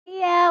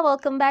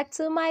welcome back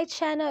to my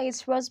channel.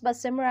 It's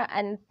Basemera,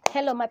 and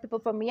hello my people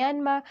from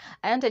Myanmar.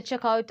 I want to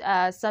check out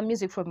some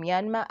music from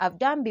Myanmar. I've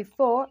done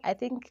before, I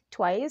think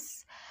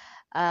twice.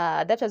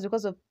 That was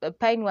because of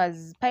Pine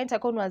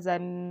Takon was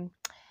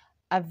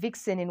a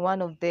vixen in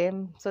one of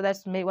them, so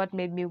that's what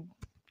made me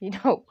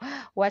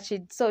watch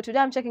it. So today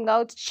I'm checking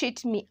out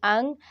Chit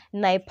Aung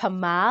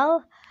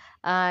Pamal,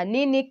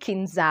 Nini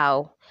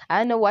Kinzao. I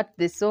don't know what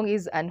the song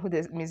is and who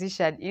the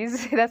musician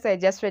is. That's why I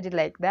just read it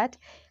like that,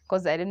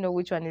 because I don't know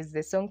which one is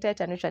the song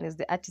title and which one is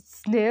the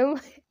artist's name,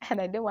 and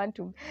I don't want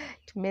to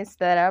mess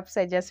that up,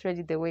 so I just read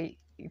it the way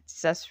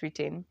it's just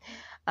written.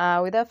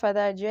 Without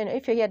further ado,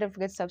 if you're here, don't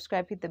forget to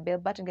subscribe, hit the bell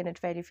button, get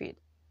notified if you...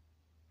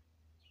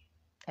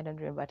 I don't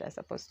remember what I was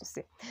supposed to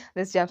say.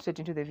 Let's jump straight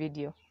into the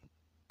video.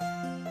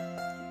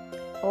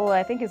 Oh,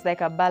 I think it's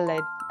like a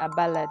ballad.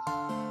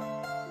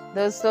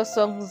 Those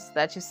songs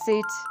that you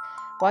sit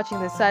watching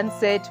the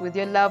sunset with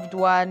your loved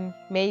one,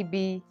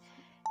 maybe.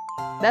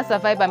 That's the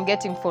vibe I'm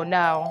getting for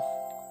now.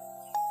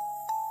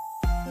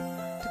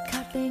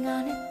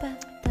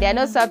 There are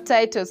no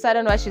subtitles, so I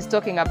don't know what she's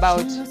talking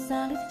about.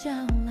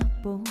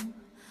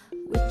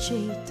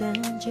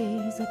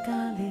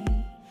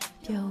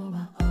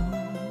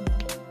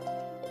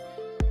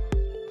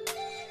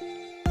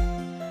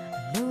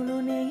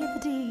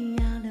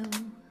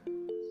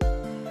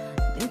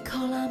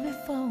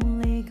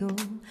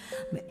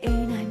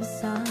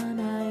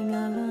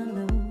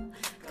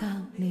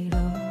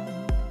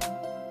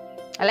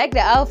 I like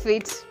the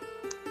outfit,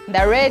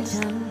 the red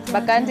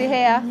bakanti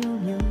hair.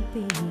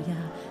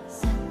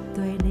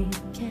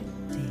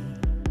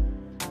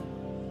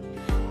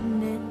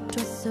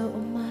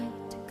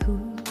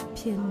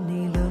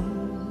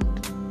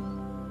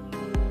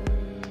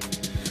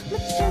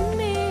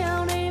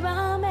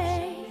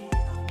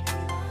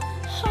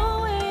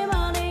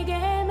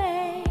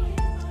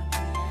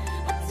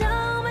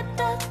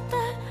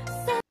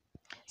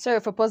 Sorry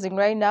for pausing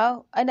right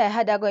now. And I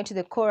had her go into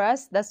the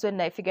chorus. That's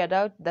when I figured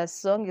out the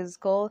song is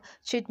called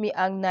Chit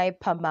Aung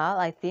Pamal,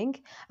 I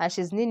think. And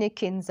she's Nini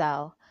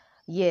Kinzao.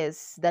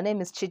 Yes, the name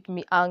is Chit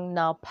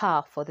Aung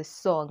Pa for the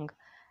song.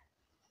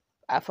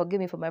 Forgive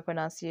me for my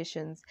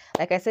pronunciations.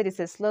 Like I said, it's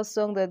a slow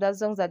song. Those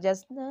songs are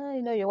just,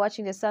 you're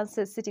watching the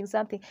sunset, sitting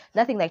something.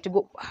 Nothing like to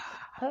go,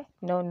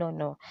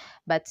 no.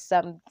 But that's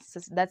the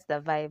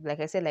vibe.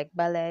 Like I said, like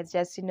ballads,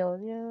 just,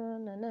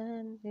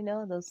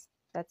 those.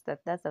 That's the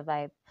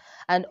vibe.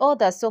 And all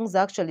the songs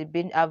actually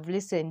I've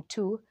listened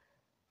to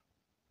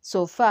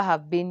so far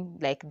have been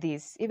like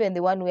this. Even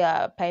the one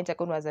where Pine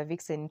Takon was a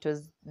vixen, it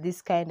was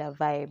this kind of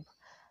vibe.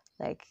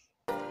 Like,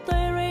 it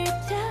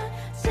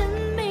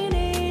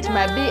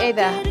might be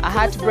either a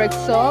heartbreak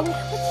song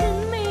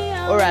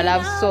or a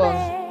love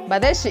song.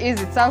 But there she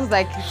is, it sounds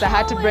like it's a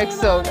heartbreak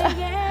song.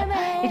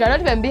 It cannot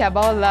even be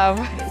about love.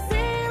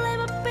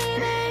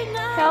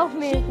 Help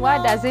me,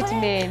 what does it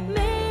mean?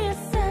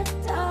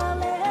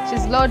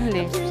 She's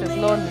lonely. It's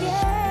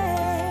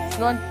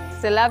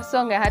a love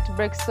song, a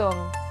heartbreak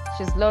song.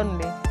 She's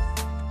lonely.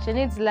 She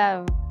needs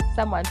love.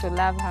 Someone to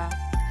love her.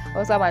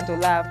 Or someone to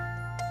love.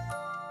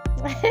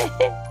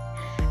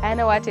 I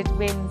know what it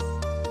means.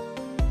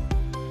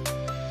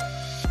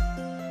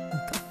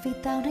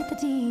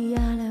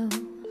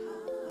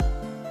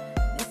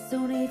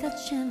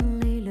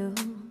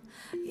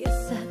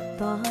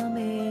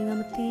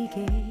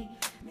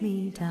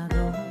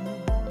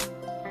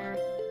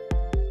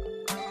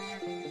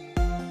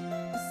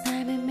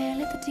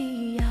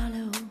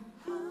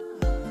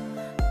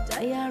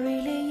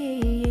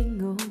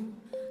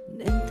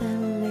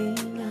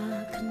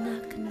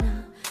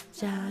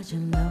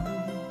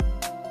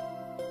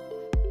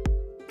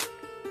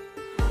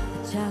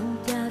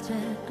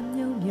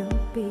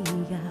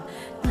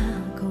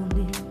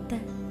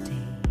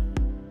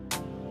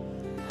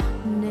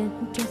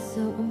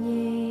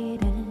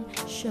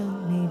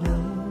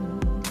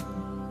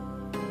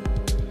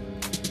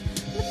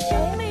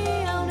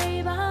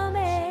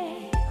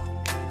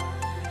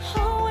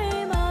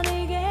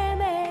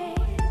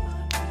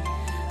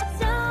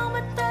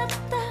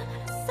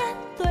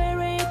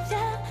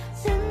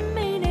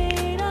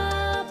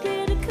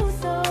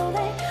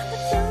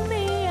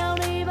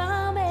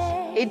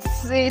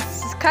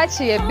 It's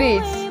catchy a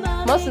bit.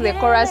 Most of the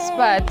chorus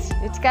part,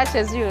 it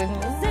catches you.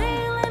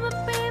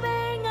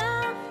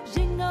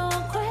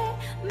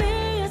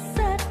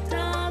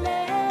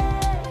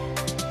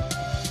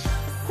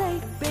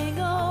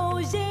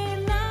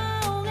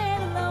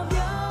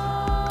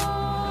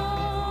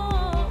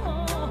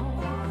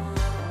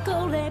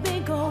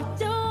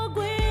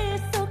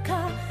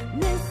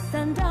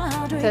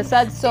 It's a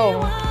sad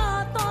song.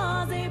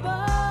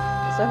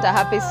 It's not a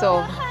happy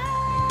song.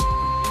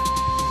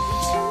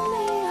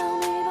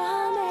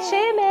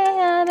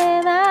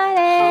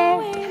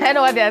 I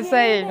know what they are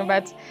saying,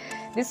 but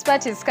this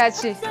part is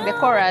catchy, the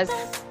chorus.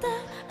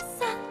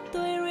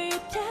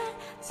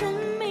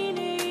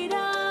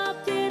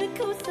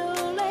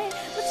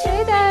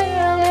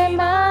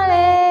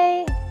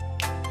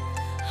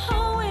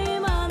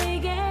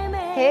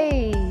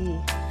 Hey.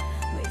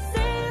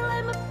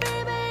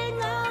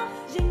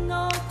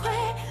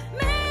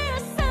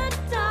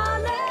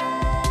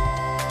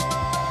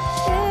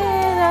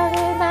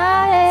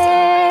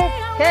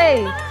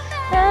 Hey,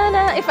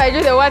 if I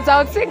do the words,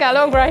 I would sing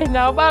along right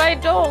now, but I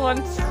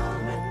don't.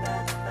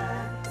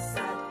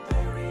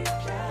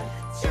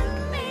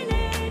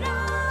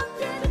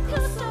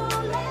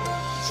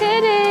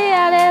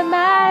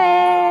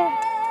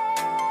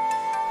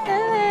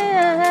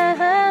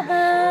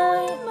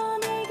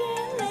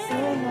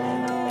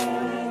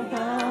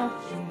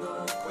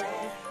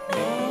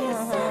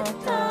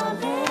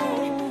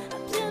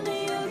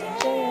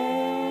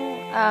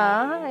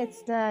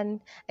 It's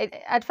done.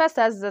 At first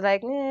I was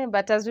like,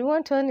 but as we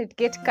went on, it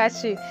get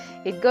catchy.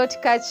 It got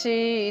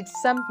catchy. It's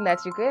something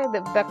that you get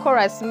the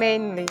chorus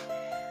mainly.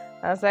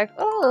 I was like,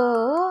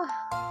 oh,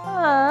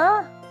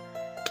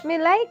 me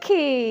like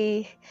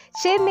it.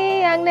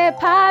 Chimi Angne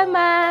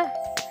Palma.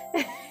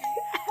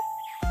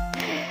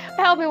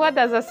 Help me, what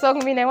does the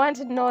song mean? I want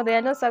to know. There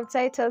are no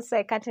subtitles, so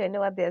I can't even know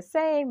what they're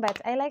saying,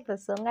 but I like the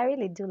song. I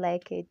really do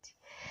like it.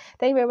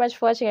 Thank you very much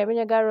for watching. I've been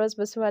your girl, Rose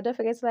Basemera. Don't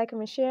forget to like,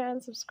 comment, share,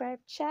 and subscribe.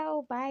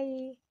 Ciao.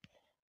 Bye.